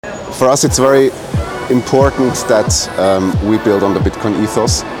For us, it's very important that we build on the Bitcoin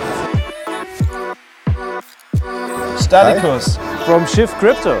ethos. Staticus from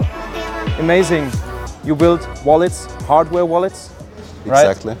Shiftcrypto. Amazing. You build wallets, hardware wallets, right?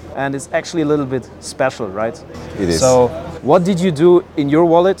 Exactly. And it's actually a little bit special, right? It is. So what did you do in your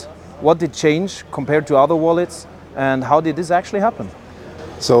wallet? What did change compared to other wallets? And how did this actually happen?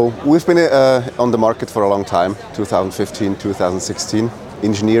 So we've been on the market for a long time, 2015, 2016.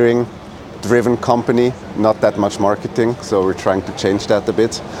 Engineering-driven company, not that much marketing. So we're trying to change that a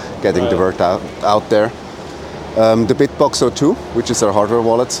bit, getting the word out there. The BitBox02, which is our hardware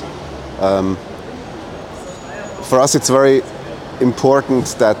wallet. For us, it's very important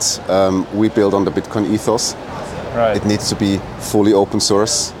that we build on the Bitcoin ethos. Right. It needs to be fully open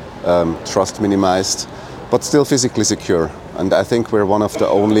source, trust minimized, but still physically secure. And I think we're one of the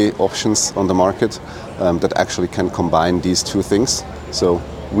only options on the market that actually can combine these two things. So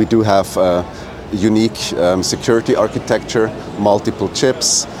we do have a unique security architecture, multiple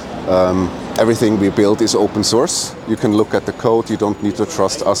chips. Everything we build is open source. You can look at the code. You don't need to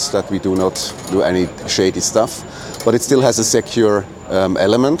trust us that we do not do any shady stuff. But it still has a secure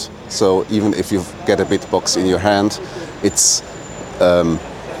element. So even if you get a Bitbox in your hand, it's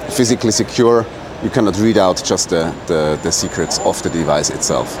physically secure. You cannot read out just the secrets of the device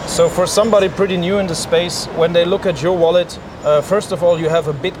itself. So for somebody pretty new in the space, when they look at your wallet, first of all, you have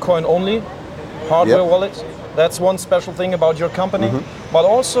a Bitcoin only hardware wallet. That's one special thing about your company. Mm-hmm. But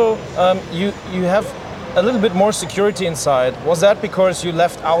also, you have a little bit more security inside. Was that because you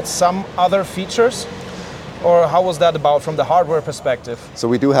left out some other features? Or how was that about from the hardware perspective? So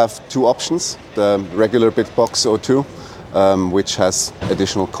we do have two options. The regular BitBox02, which has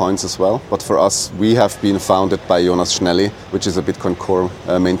additional coins as well. But for us, we have been founded by Jonas Schnelli, which is a Bitcoin Core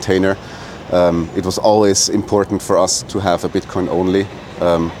maintainer. It was always important for us to have a Bitcoin-only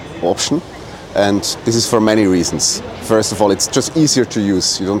option. And this is for many reasons. First of all, it's just easier to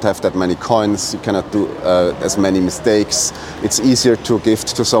use. You don't have that many coins. You cannot do as many mistakes. It's easier to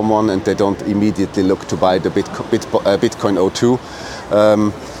gift to someone and they don't immediately look to buy the Bitcoin 02,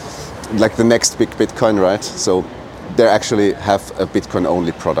 like the next big Bitcoin, right? So they actually have a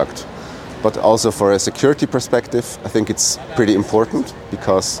Bitcoin-only product. But also for a security perspective, I think it's pretty important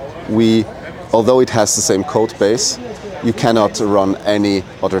because although it has the same code base, you cannot run any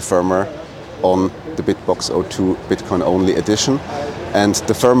other firmware on the BitBox02 Bitcoin-only edition, and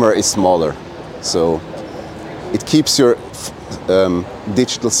the firmware is smaller. So it keeps your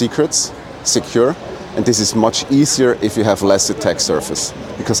digital secrets secure, and this is much easier if you have less attack surface,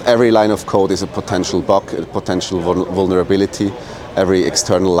 because every line of code is a potential bug, a potential vulnerability. Every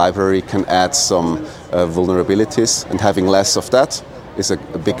external library can add some vulnerabilities, and having less of that is a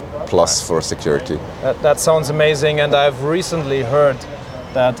big plus for security. That sounds amazing, and I've recently heard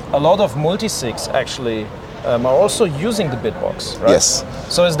that a lot of multisigs actually are also using the Bitbox, right? Yes.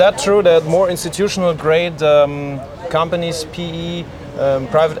 So is that true that more institutional grade companies, PE,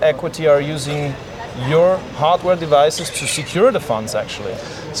 private equity are using your hardware devices to secure the funds actually?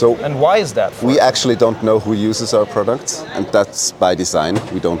 And why is that? We actually don't know who uses our products, and that's by design.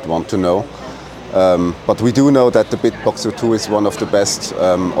 We don't want to know. But we do know that the BitBox02 is one of the best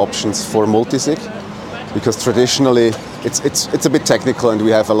options for multisig, because traditionally it's a bit technical and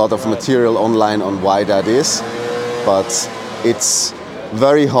we have a lot of material online on why that is, but it's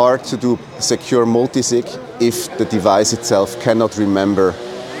very hard to do secure multisig if the device itself cannot remember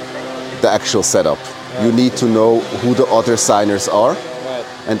the actual setup. You need to know who the other signers are,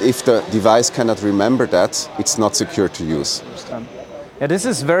 and if the device cannot remember that, it's not secure to use. Yeah, this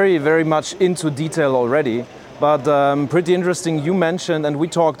is very, very much into detail already. But pretty interesting, you mentioned, and we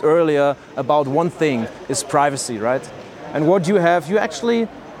talked earlier about one thing, is privacy, right? And what you have, you actually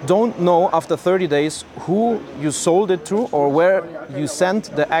don't know after 30 days who you sold it to or where you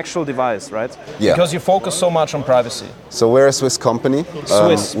sent the actual device, right? Yeah. Because you focus so much on privacy. So we're a Swiss company.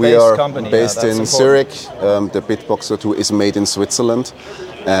 We are based in Zurich. The BitBox02 is made in Switzerland,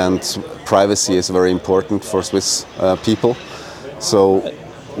 and privacy is very important for Swiss people. So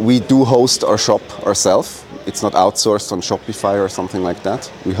we do host our shop ourselves. It's not outsourced on Shopify or something like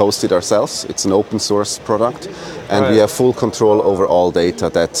that. We host it ourselves. It's an open source product, and we have full control over all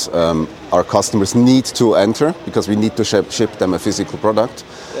data that our customers need to enter, because we need to ship them a physical product.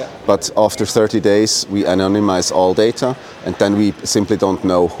 Yeah. But after 30 days, we anonymize all data, and then we simply don't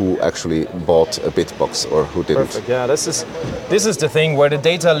know who actually bought a Bitbox or who didn't. Perfect. Yeah, this is the thing where the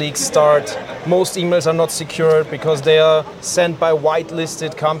data leaks start. Most emails are not secured because they are sent by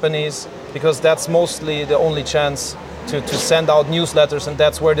whitelisted companies, because that's mostly the only chance to send out newsletters, and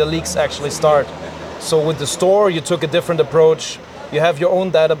that's where the leaks actually start. So with the store, you took a different approach. You have your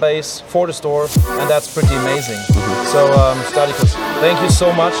own database for the store, and that's pretty amazing. So, Stadikus, thank you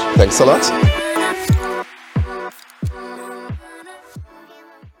so much. Thanks a lot.